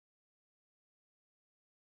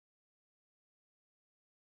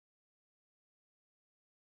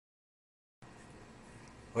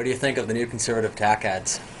What do you think of the new conservative tack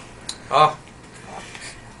ads? Oh,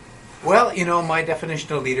 well, you know, my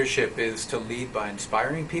definition of leadership is to lead by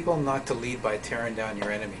inspiring people, not to lead by tearing down your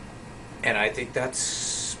enemy. And I think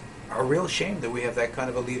that's a real shame that we have that kind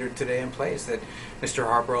of a leader today in place, that Mr.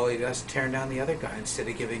 Harper all he does is tearing down the other guy instead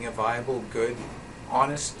of giving a viable, good,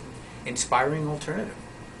 honest, inspiring alternative.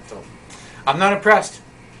 So I'm not impressed.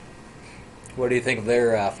 What do you think of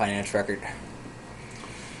their finance record?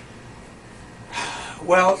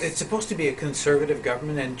 Well, it's supposed to be a conservative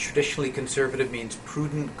government, and traditionally conservative means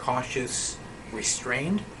prudent, cautious,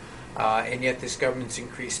 restrained. And yet this government's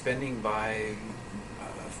increased spending by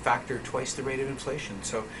a factor twice the rate of inflation.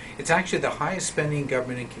 So it's actually the highest spending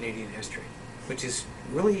government in Canadian history, which is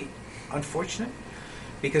really unfortunate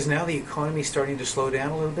because now the economy is starting to slow down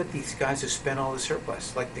a little bit. These guys have spent all the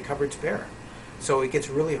surplus, like the cupboard's bare. So it gets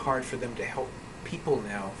really hard for them to help people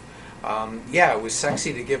now. Yeah, it was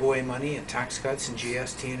sexy to give away money and tax cuts and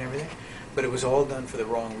GST and everything, but it was all done for the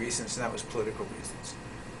wrong reasons, and that was political reasons.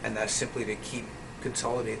 And that's simply to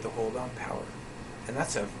consolidate the hold on power. And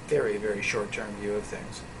that's a very, very short-term view of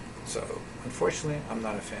things. So, unfortunately, I'm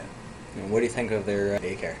not a fan. And what do you think of their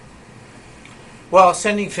daycare? Well,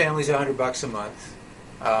 sending families $100 a month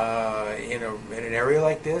in an area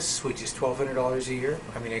like this, which is $1,200 a year.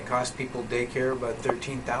 I mean, it costs people daycare about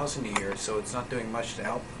 $13,000 a year, so it's not doing much to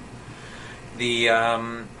help them.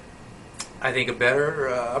 I think a better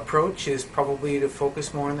approach is probably to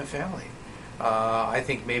focus more on the family. I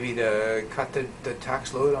think maybe to cut the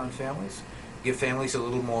tax load on families, give families a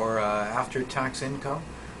little more after-tax income,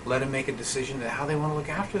 let them make a decision on how they want to look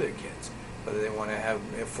after their kids, whether they want to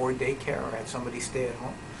afford daycare or have somebody stay at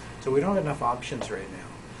home. So we don't have enough options right now.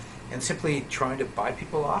 And simply trying to buy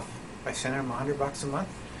people off by sending them $100 a month,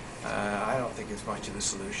 I don't think it's much of a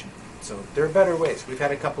solution. So there are better ways. We've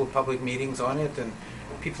had a couple of public meetings on it, and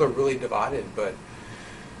people are really divided. But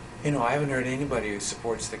you know, I haven't heard anybody who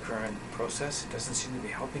supports the current process. It doesn't seem to be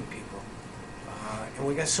helping people. And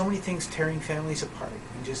we got so many things tearing families apart.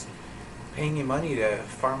 And just paying you money to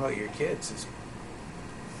farm out your kids is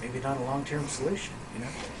maybe not a long-term solution. You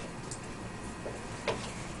know.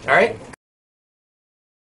 All right.